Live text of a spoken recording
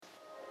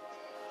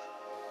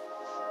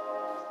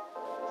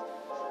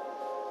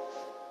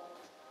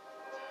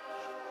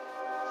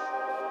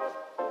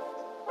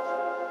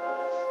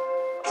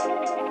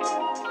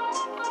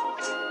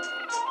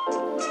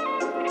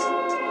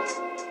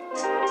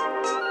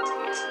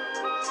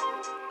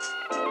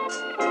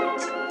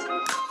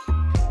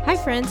Hi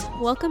friends,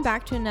 welcome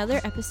back to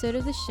another episode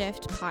of the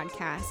Shift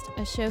podcast,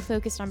 a show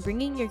focused on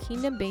bringing your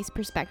kingdom-based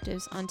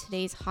perspectives on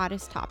today's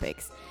hottest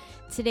topics.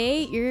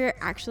 Today, you're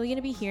actually going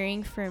to be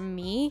hearing from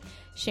me,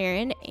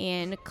 Sharon,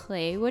 and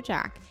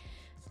Woydziak.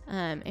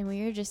 And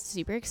we are just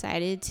super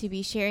excited to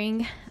be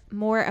sharing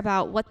more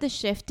about what the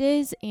Shift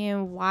is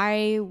and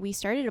why we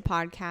started a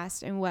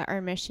podcast and what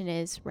our mission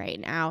is right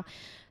now.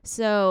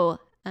 So,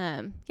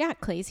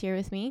 Clay's here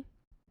with me.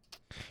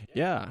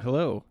 Yeah,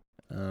 hello.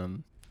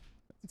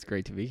 It's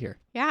great to be here.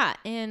 Yeah,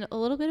 and a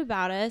little bit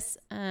about us.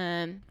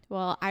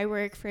 I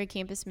work for a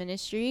campus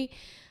ministry,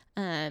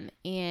 and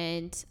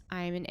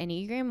I'm an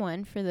Enneagram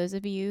 1 for those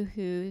of you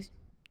who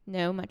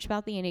know much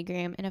about the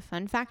Enneagram. And a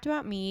fun fact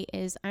about me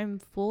is I'm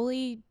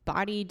fully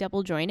body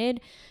double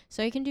jointed,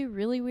 so I can do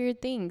really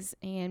weird things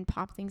and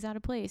pop things out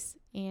of place.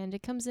 And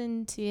it comes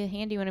into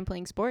handy when I'm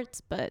playing sports,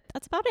 but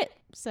that's about it.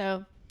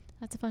 So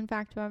that's a fun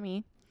fact about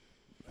me.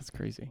 That's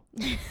crazy.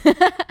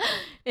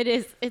 It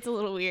is. It's a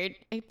little weird.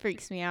 It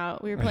freaks me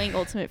out. We were playing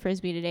Ultimate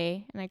Frisbee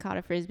today, and I caught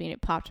a Frisbee, and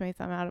it popped my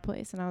thumb out of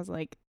place, and I was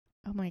like,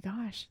 oh my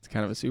gosh. It's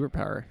kind of a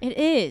superpower. It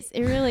is.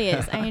 It really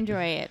is. I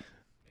enjoy it.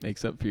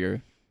 Makes up for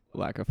your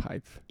lack of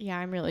height. Yeah,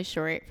 I'm really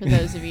short, for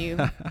those of you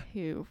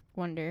who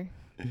wonder.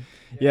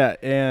 Yeah,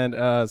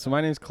 and so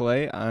my name's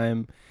Clay.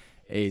 I'm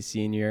a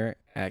senior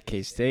at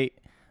K-State,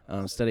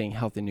 studying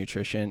health and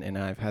nutrition, and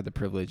I've had the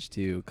privilege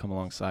to come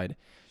alongside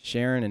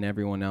Sharon and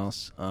everyone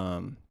else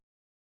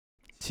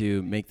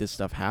to make this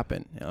stuff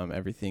happen,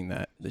 everything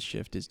that the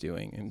Shift is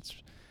doing. And it's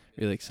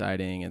really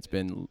exciting. It's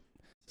been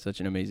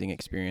such an amazing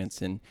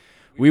experience. And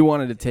we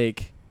wanted to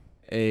take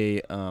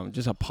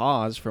just a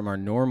pause from our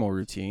normal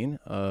routine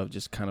of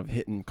just kind of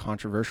hitting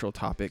controversial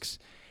topics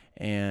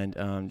and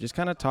just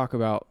kind of talk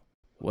about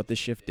what the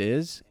Shift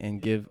is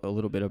and give a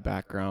little bit of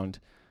background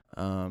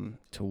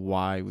to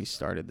why we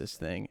started this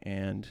thing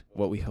and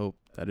what we hope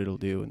that it'll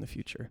do in the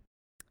future.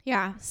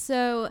 Yeah.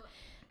 So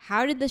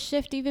how did the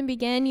Shift even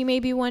begin? You may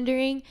be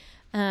wondering.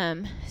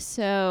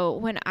 So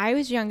when I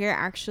was younger,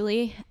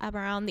 actually,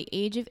 around the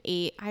age of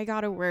 8, I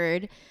got a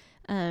word,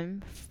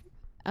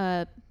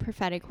 a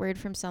prophetic word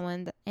from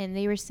someone, and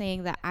they were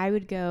saying that I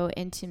would go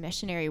into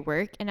missionary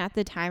work. And at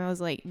the time I was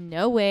like,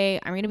 no way,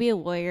 I'm going to be a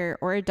lawyer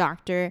or a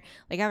doctor.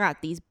 Like, I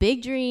got these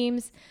big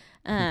dreams,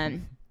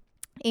 and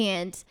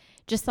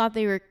just thought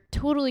they were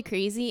totally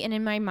crazy. And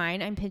in my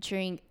mind, I'm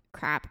picturing,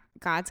 crap,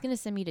 God's going to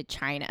send me to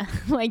China,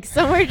 like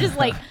somewhere just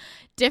like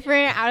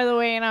different, out of the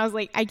way. And I was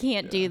like, I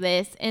can't do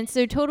this. And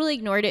so totally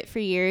ignored it for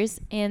years.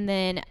 And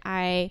then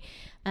I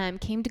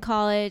came to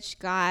college,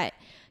 got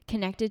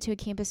connected to a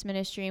campus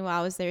ministry. And while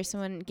I was there,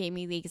 someone gave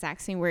me the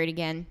exact same word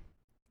again,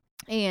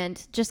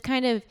 and just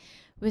kind of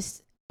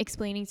was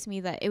explaining to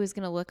me that it was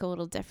going to look a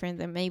little different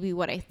than maybe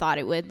what I thought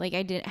it would. Like,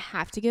 I didn't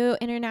have to go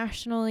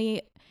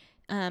internationally,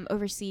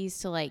 overseas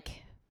to like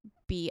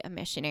be a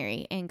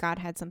missionary, and God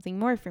had something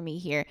more for me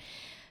here.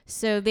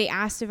 So they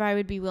asked if I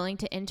would be willing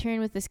to intern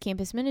with this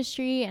campus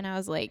ministry, and I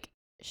was like,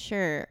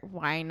 sure,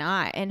 why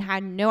not? And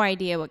had no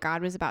idea what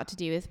God was about to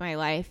do with my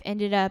life.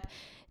 Ended up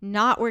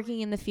not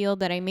working in the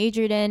field that I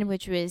majored in,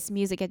 which was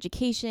music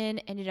education.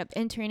 Ended up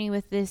interning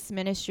with this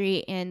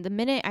ministry, and the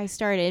minute I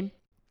started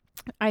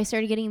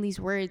getting these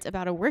words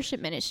about a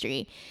worship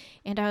ministry,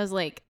 and I was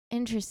like,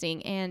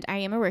 interesting. And I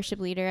am a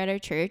worship leader at our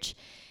church,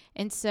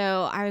 and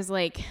so I was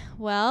like,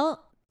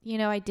 well, you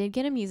know, I did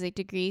get a music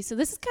degree, so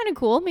this is kind of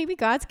cool. Maybe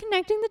God's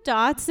connecting the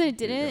dots. I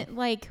didn't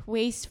like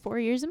waste 4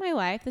 years of my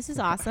life. This is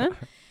awesome.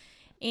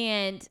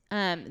 And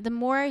the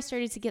more I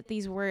started to get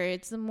these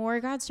words, the more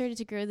God started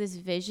to grow this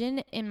vision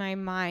in my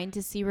mind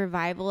to see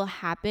revival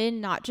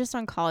happen, not just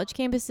on college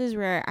campuses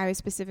where I was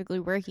specifically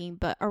working,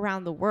 but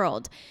around the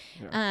world.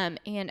 Yeah.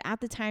 And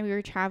at the time, we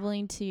were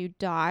traveling to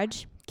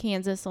Dodge,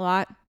 Kansas a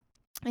lot,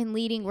 and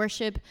leading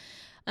worship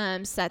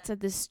sets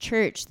at this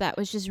church that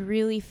was just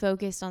really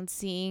focused on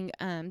seeing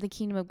the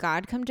kingdom of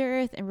God come to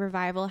earth and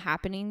revival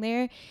happening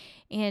there.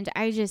 And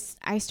I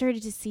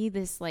started to see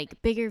this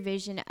like bigger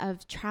vision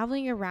of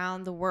traveling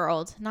around the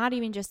world, not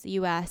even just the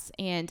US,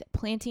 and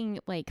planting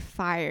like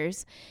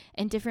fires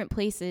in different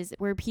places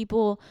where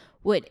people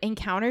would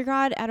encounter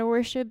God at a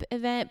worship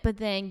event, but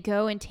then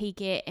go and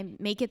take it and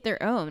make it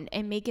their own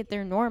and make it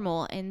their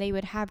normal. And they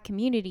would have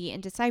community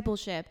and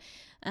discipleship.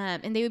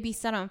 And they would be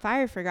set on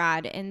fire for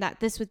God, and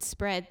that this would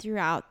spread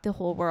throughout the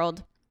whole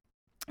world.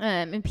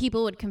 And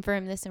people would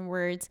confirm this in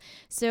words.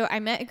 So I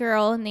met a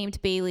girl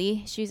named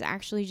Bailey. She was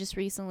actually just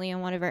recently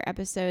on one of our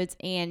episodes,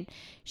 and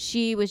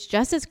she was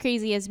just as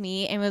crazy as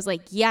me and was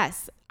like,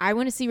 yes, I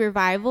want to see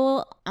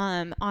revival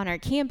on our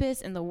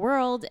campus, in the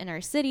world, in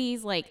our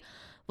cities. Like,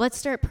 let's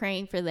start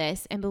praying for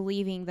this and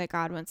believing that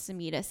God wants to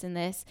meet us in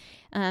this.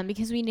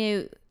 Because we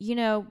knew,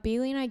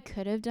 Bailey and I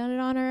could have done it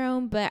on our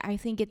own, but I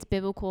think it's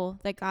biblical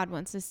that God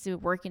wants us to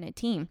work in a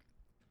team.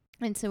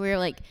 And so we were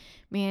like,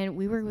 man,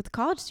 we work with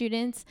college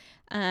students.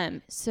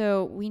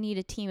 So we need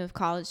a team of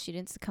college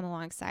students to come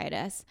alongside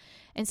us.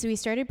 And so we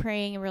started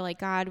praying and we're like,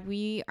 God,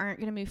 we aren't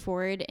going to move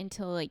forward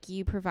until like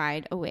you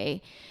provide a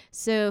way.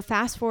 So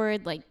fast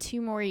forward like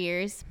 2 more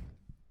years.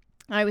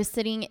 I was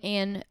sitting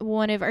in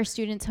one of our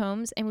students'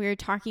 homes and we were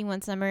talking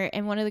one summer,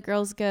 and one of the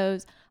girls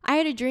goes, I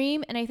had a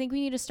dream and I think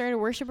we need to start a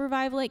worship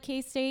revival at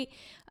K-State.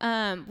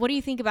 What do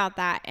you think about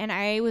that? And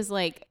I was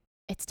like,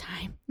 it's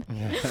time.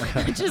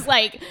 Just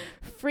like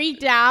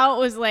freaked out,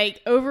 was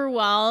like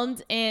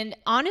overwhelmed, and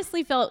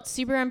honestly felt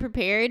super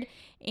unprepared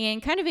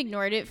and kind of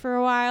ignored it for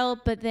a while.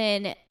 But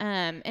then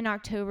in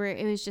October,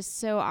 it was just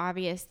so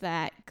obvious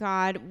that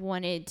God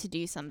wanted to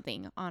do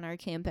something on our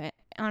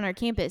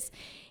campus.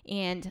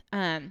 And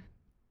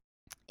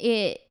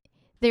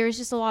there was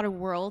just a lot of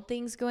world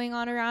things going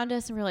on around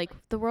us, and we're like,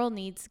 the world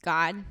needs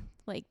God.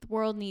 Like, the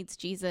world needs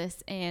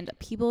Jesus, and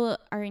people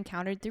are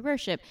encountered through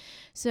worship.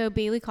 So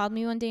Bailey called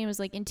me one day and was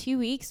like, in 2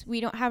 weeks, we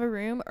don't have a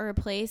room or a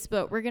place,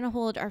 but we're going to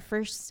hold our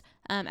first,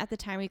 at the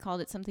time we called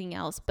it something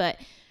else, but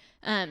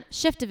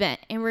shift event,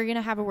 and we're going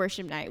to have a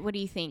worship night. What do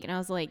you think? And I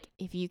was like,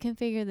 if you can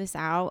figure this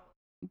out,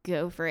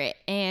 go for it.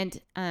 And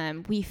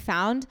we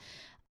found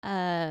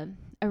a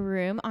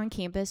room on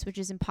campus, which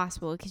is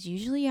impossible because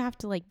usually you have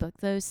to like book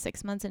those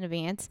 6 months in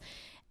advance.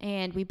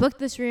 And we booked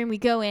this room, we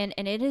go in,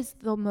 and it is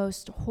the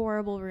most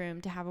horrible room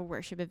to have a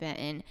worship event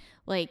in.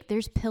 Like,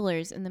 there's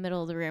pillars in the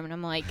middle of the room, and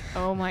I'm like,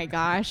 oh my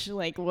gosh,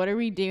 like, what are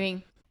we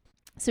doing?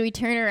 So we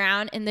turn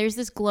around, and there's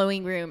this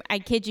glowing room. I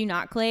kid you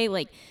not, Clay.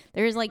 Like,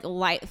 there's like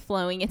light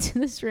flowing into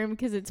this room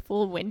because it's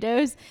full of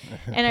windows.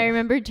 And I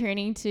remember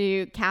turning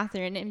to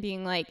Catherine and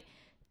being like,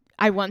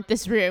 I want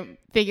this room.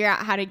 Figure out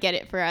how to get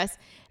it for us.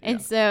 And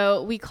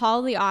so we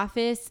call the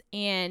office,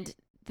 and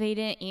they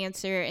didn't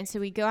answer. And so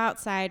we go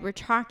outside. We're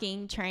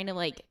talking, trying to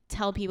like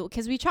tell people,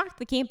 because we chalked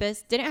the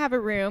campus, didn't have a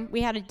room.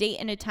 We had a date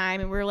and a time,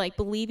 and we're like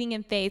believing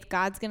in faith.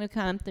 God's going to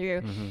come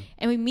through. Mm-hmm.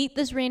 And we meet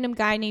this random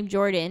guy named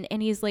Jordan,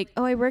 and he's like,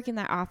 oh, I work in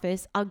that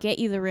office. I'll get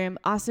you the room.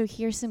 Also,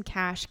 here's some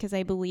cash because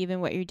I believe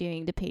in what you're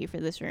doing to pay for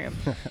this room.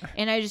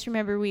 And I just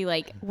remember we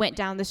like went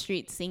down the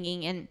street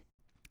singing. And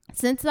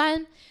since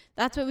then,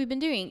 that's what we've been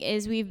doing,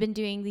 is we've been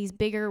doing these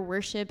bigger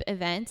worship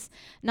events,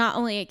 not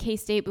only at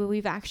K-State, but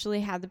we've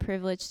actually had the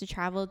privilege to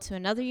travel to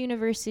another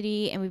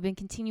university, and we've been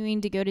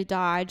continuing to go to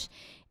Dodge.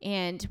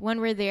 And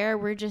when we're there,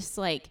 we're just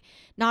like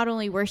not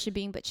only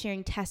worshiping, but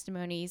sharing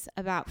testimonies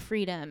about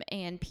freedom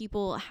and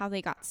people, how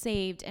they got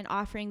saved, and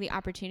offering the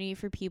opportunity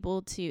for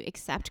people to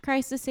accept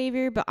Christ as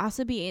Savior, but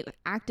also be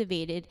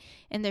activated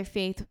in their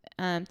faith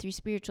through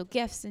spiritual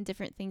gifts and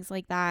different things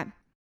like that.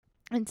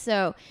 And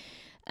so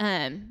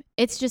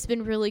it's just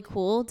been really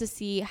cool to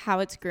see how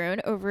it's grown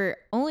over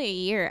only a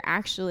year,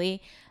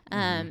 actually.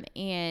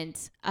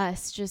 And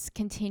us just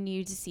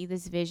continue to see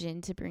this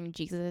vision to bring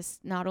Jesus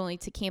not only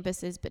to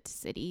campuses, but to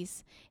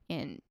cities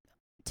and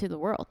to the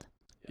world.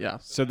 Yeah.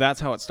 So that's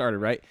how it started,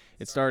 right?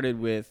 It started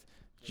with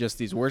just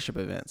these worship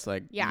events.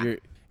 Like,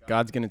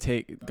 God's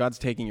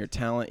taking your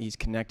talent. He's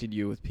connected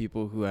you with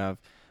people who have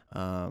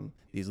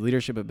these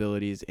leadership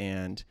abilities,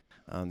 and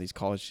these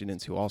college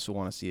students who also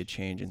want to see a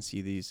change and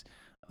see these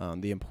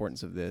the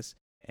importance of this,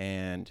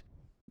 and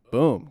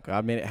boom,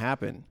 God made it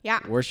happen.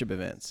 Yeah. Worship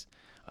events.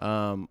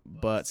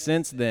 But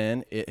since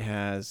then it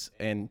has,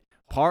 and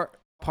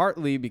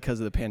partly because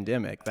of the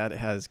pandemic, that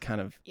has kind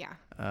of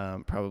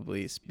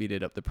probably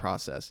speeded up the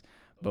process,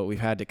 but we've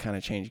had to kind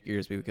of change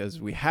gears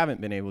because we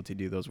haven't been able to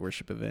do those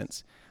worship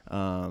events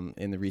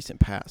in the recent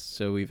past.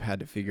 So we've had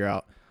to figure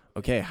out,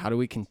 okay, how do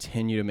we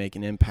continue to make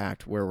an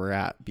impact where we're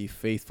at, be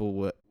faithful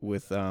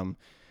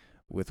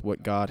with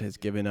what God has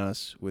given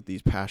us, with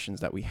these passions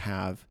that we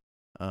have,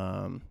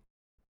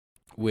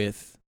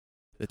 with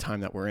the time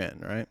that we're in,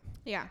 right?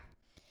 Yeah.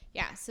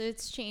 Yeah. So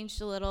it's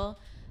changed a little.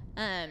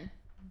 So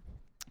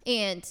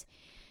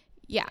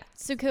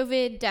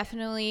COVID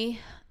definitely,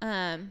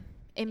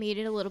 it made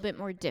it a little bit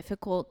more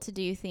difficult to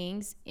do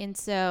things. And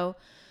so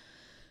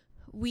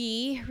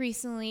we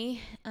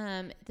recently,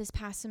 this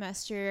past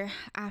semester,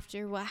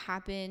 after what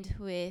happened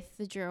with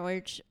the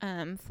George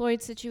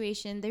Floyd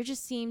situation, there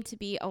just seemed to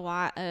be a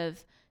lot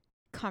of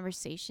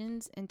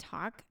conversations and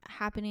talk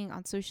happening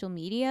on social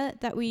media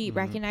that we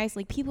recognize.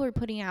 Like, people are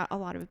putting out a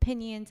lot of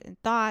opinions and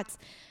thoughts.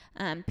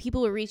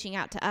 People are reaching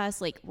out to us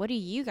like, what do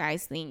you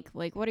guys think?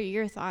 Like, what are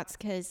your thoughts?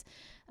 Because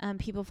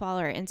people follow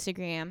our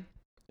Instagram.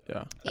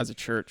 Yeah, as a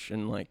church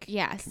and like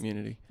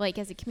community. Like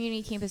as a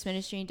community, campus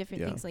ministry, and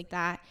different things like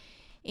that.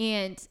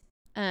 And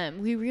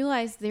we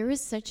realized there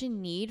was such a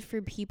need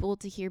for people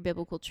to hear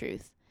biblical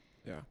truth.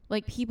 Yeah.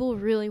 Like, people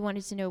really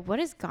wanted to know, what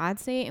does God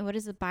say and what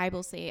does the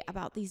Bible say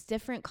about these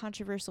different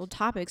controversial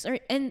topics?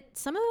 And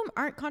some of them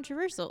aren't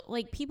controversial.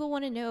 Like, people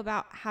want to know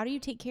about how do you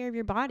take care of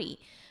your body,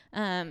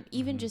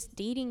 even just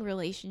dating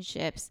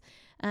relationships,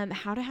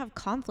 how to have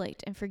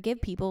conflict and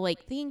forgive people,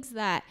 like things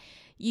that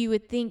you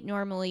would think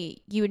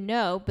normally you would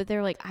know, but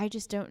they're like, I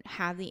just don't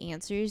have the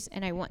answers,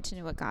 and I want to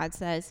know what God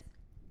says.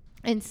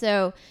 And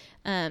so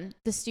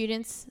the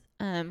students,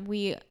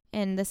 we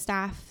and the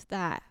staff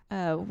that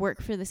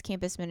work for this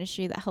campus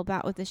ministry that help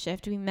out with the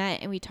shift, we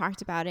met and we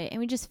talked about it, and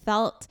we just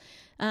felt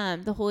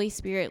the Holy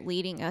Spirit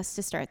leading us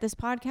to start this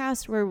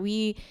podcast where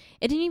it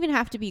didn't even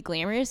have to be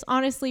glamorous.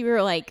 Honestly, we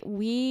were like,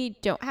 we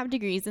don't have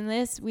degrees in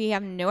this. We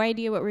have no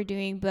idea what we're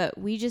doing, but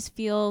we just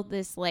feel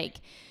this like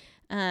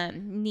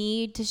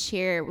need to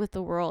share with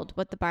the world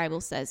what the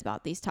Bible says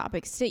about these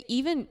topics, to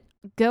even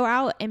go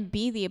out and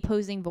be the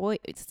opposing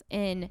voice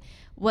in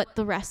what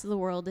the rest of the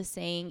world is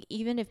saying,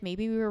 even if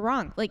maybe we were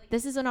wrong. Like,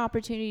 this is an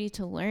opportunity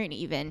to learn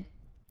even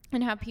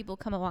and have people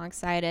come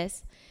alongside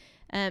us.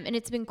 And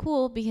it's been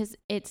cool because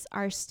it's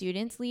our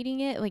students leading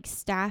it, like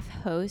staff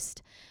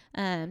host.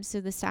 So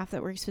the staff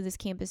that works for this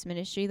campus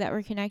ministry that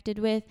we're connected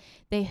with,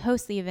 they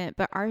host the event,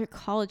 but our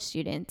college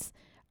students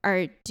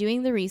are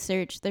doing the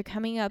research. They're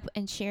coming up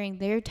and sharing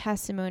their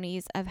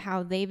testimonies of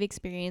how they've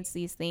experienced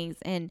these things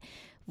and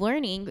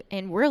learning,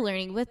 and we're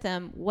learning with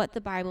them what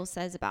the Bible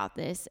says about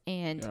this.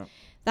 And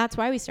that's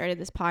why we started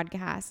this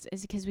podcast,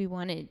 is because we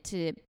wanted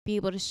to be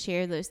able to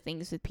share those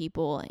things with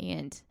people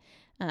and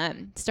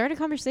start a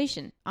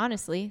conversation.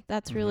 Honestly,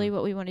 that's really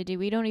what we want to do.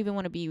 We don't even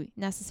want to be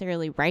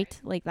necessarily right.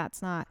 Like,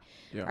 that's not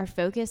our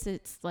focus.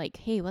 It's like,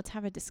 hey, let's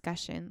have a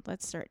discussion.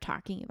 Let's start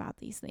talking about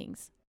these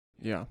things.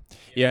 Yeah.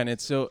 And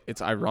it's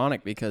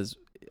ironic because,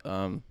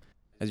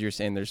 as you're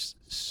saying, there's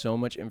so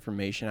much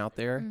information out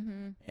there,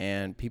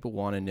 and people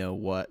want to know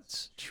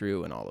what's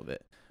true in all of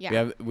it.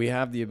 Yeah. We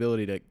have the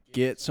ability to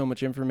get so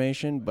much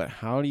information, but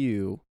how do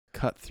you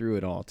cut through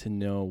it all to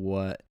know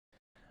what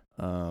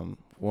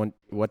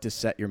to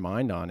set your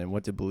mind on and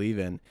what to believe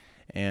in?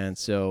 And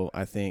so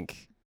I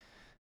think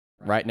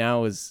right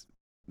now is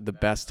the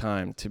best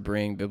time to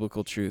bring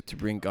biblical truth, to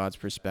bring God's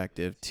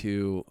perspective,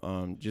 to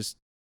just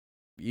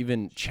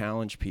even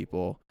challenge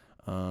people,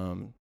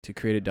 to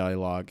create a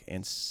dialogue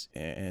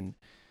and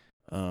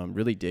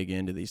really dig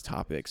into these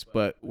topics,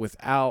 but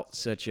without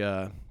such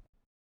a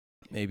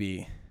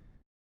maybe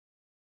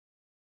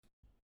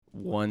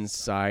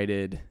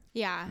one-sided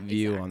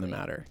view on the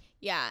matter.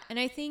 Yeah, and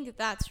I think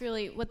that's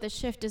really what the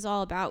shift is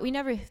all about. We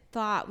never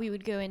thought we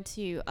would go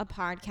into a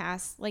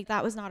podcast. Like,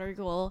 that was not our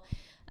goal.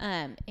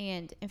 And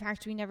in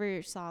fact, we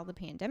never saw the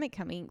pandemic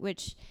coming,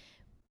 which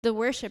the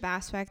worship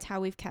aspect,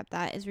 how we've kept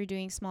that is we're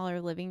doing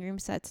smaller living room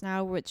sets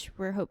now, which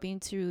we're hoping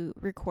to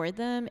record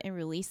them and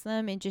release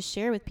them and just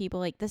share with people.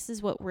 Like, this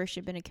is what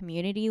worship in a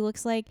community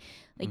looks like.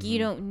 Like, you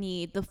don't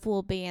need the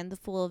full band, the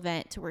full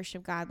event to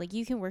worship God. Like,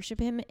 you can worship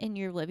him in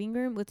your living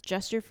room with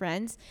just your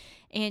friends,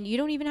 and you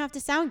don't even have to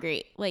sound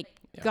great. Like,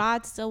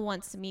 God still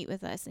wants to meet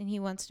with us, and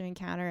he wants to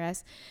encounter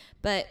us.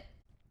 But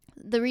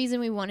the reason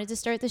we wanted to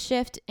start the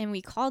shift, and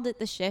we called it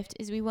the shift,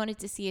 is we wanted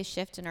to see a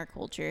shift in our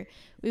culture.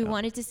 We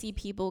wanted to see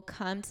people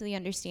come to the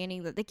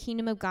understanding that the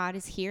kingdom of God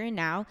is here and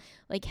now.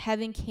 Like,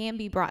 heaven can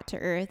be brought to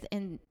earth,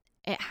 and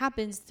it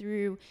happens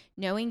through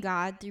knowing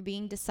God, through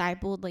being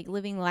discipled, like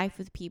living life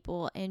with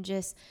people, and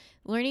just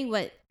learning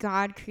what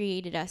God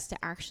created us to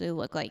actually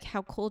look like,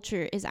 how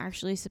culture is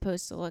actually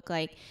supposed to look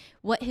like,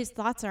 what his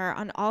thoughts are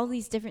on all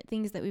these different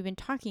things that we've been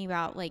talking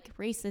about, like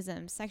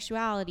racism,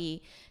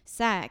 sexuality,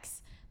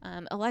 sex,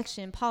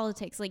 election,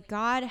 politics. Like,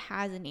 God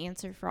has an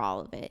answer for all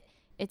of it.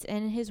 It's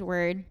in his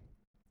word.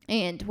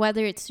 And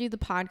whether it's through the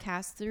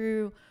podcast,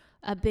 through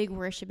a big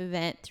worship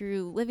event,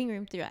 through living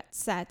room, through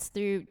sets,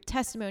 through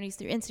testimonies,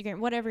 through Instagram,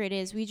 whatever it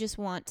is, we just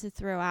want to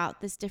throw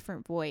out this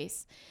different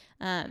voice.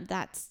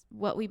 That's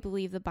what we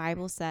believe the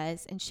Bible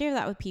says, and share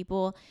that with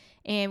people.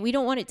 And we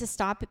don't want it to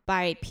stop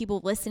by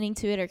people listening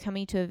to it or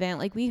coming to an event.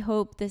 Like, we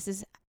hope this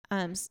is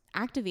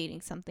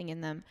activating something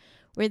in them,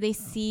 where they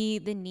see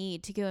the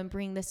need to go and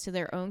bring this to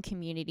their own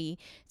community,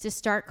 to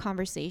start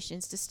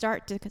conversations, to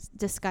start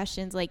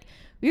discussions. Like,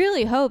 we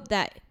really hope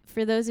that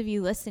for those of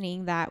you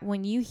listening, that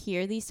when you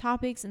hear these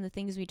topics and the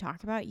things we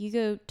talk about, you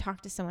go talk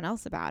to someone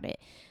else about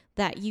it,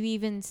 that you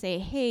even say,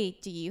 hey,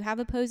 do you have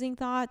opposing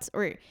thoughts?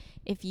 Or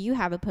if you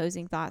have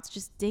opposing thoughts,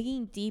 just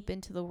digging deep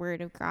into the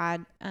word of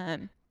God.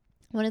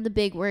 One of the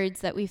big words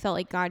that we felt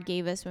like God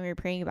gave us when we were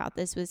praying about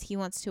this was he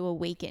wants to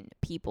awaken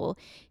people.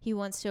 He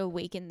wants to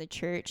awaken the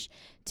church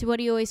to what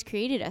he always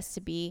created us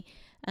to be.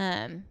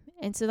 And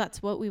so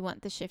that's what we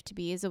want the shift to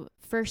be, is a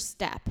first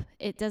step.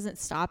 It doesn't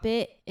stop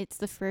it. It's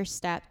the first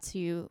step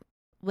to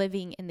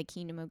living in the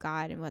kingdom of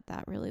God and what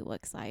that really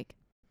looks like.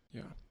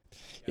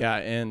 Yeah.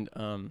 And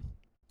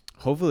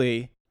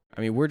hopefully, I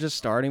mean, we're just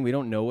starting. We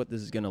don't know what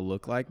this is going to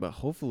look like, but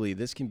hopefully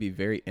this can be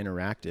very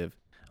interactive.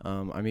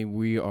 I mean,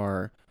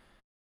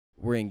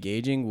 we're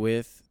engaging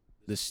with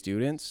the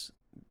students,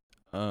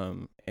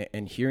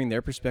 and hearing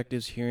their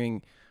perspectives,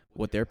 hearing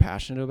what they're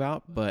passionate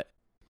about. But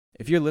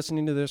if you're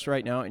listening to this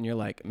right now and you're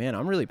like, man,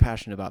 I'm really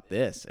passionate about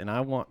this and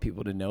I want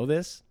people to know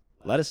this,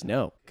 let us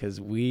know,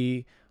 because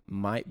we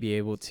might be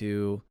able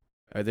to,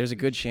 or there's a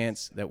good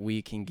chance that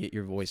we can get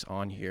your voice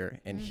on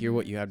here and hear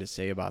what you have to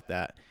say about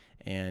that.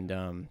 And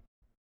and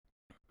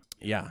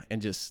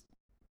just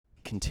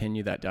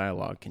continue that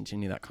dialogue,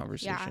 continue that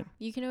conversation. Yeah,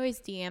 you can always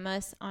DM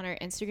us on our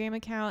Instagram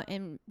account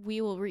and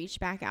we will reach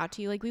back out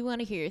to you. Like, we want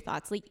to hear your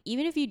thoughts. Like,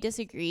 even if you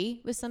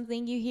disagree with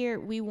something you hear,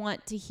 we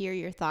want to hear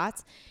your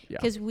thoughts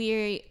because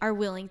we are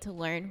willing to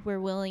learn. We're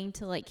willing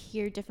to like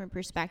hear different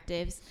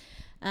perspectives.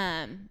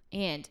 And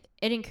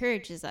it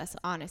encourages us,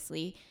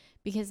 honestly,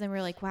 because then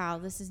we're like, wow,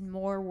 this is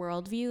more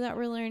worldview that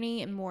we're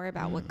learning and more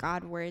about what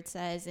God's word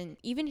says. And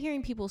even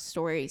hearing people's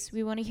stories,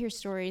 we want to hear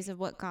stories of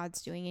what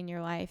God's doing in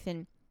your life.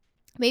 And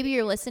maybe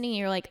you're listening and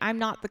you're like, I'm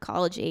not the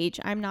college age.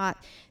 I'm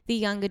not the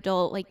young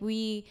adult. Like,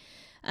 we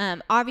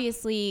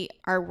obviously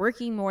are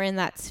working more in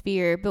that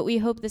sphere, but we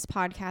hope this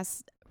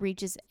podcast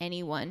reaches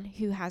anyone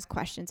who has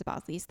questions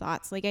about these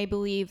thoughts. Like, I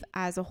believe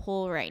as a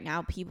whole right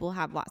now, people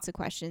have lots of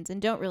questions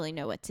and don't really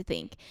know what to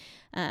think.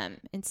 And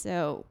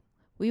so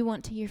we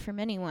want to hear from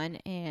anyone.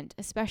 And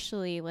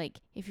especially like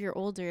if you're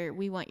older,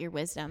 we want your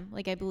wisdom.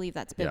 Like, I believe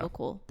that's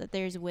biblical, that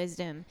there's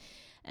wisdom.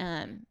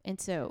 And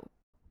so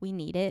we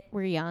need it.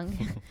 We're young.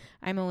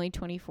 I'm only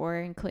 24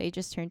 and Clay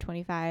just turned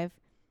 25.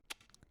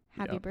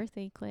 Happy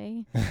birthday,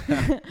 Clay.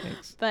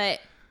 Thanks. But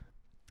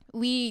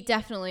we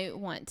definitely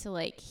want to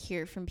like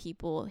hear from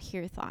people,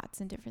 hear thoughts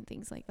and different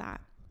things like that.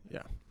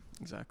 Yeah,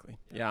 exactly.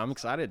 Yeah, I'm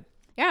excited.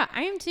 Yeah,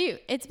 I am too.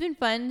 It's been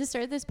fun to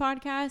start this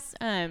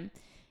podcast.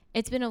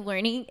 It's been a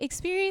learning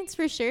experience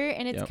for sure.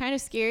 And it's kind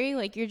of scary.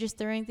 Like, you're just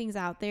throwing things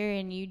out there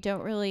and you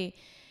don't really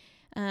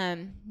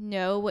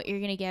know what you're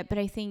going to get. But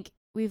I think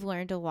we've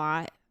learned a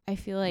lot. I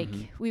feel like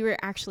we were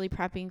actually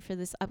prepping for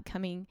this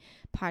upcoming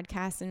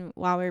podcast, and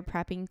while we were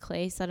prepping,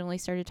 Clay suddenly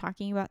started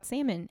talking about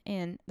salmon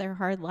and their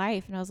hard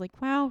life. And I was like,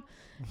 wow,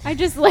 I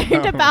just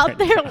learned about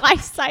their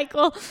life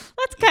cycle.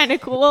 That's kind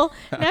of cool.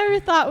 Never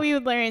thought we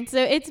would learn.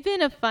 So it's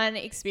been a fun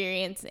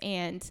experience,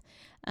 and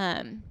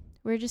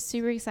we're just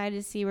super excited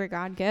to see where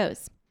God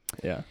goes.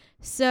 Yeah.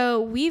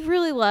 So we've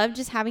really loved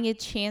just having a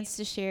chance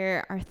to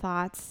share our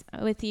thoughts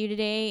with you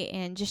today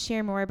and just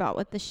share more about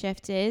what the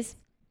shift is.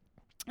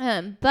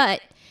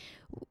 But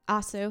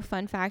also,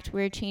 fun fact,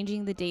 we're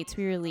changing the dates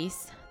we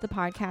release the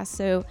podcast.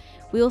 So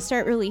we'll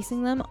start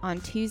releasing them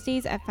on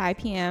Tuesdays at 5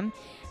 p.m.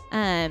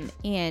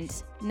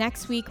 And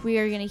next week we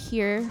are going to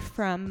hear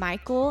from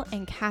Michael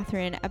and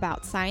Catherine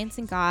about science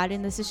and God.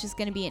 And this is just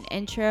going to be an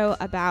intro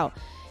about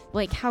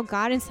like how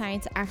God and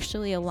science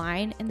actually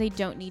align, and they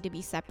don't need to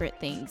be separate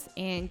things.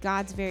 And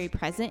God's very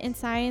present in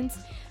science.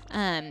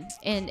 And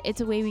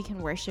it's a way we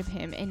can worship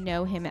him and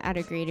know him at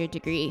a greater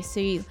degree. So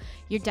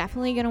you're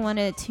definitely going to want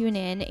to tune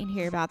in and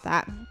hear about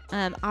that.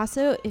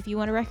 Also, if you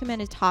want to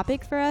recommend a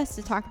topic for us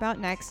to talk about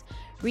next,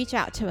 reach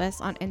out to us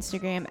on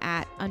Instagram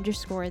at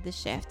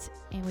 _theshift.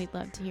 And we'd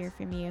love to hear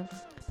from you.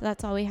 But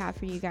that's all we have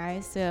for you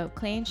guys. So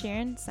Clay and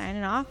Sharon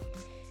signing off,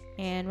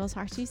 and we'll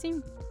talk to you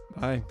soon.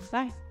 Bye.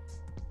 Bye.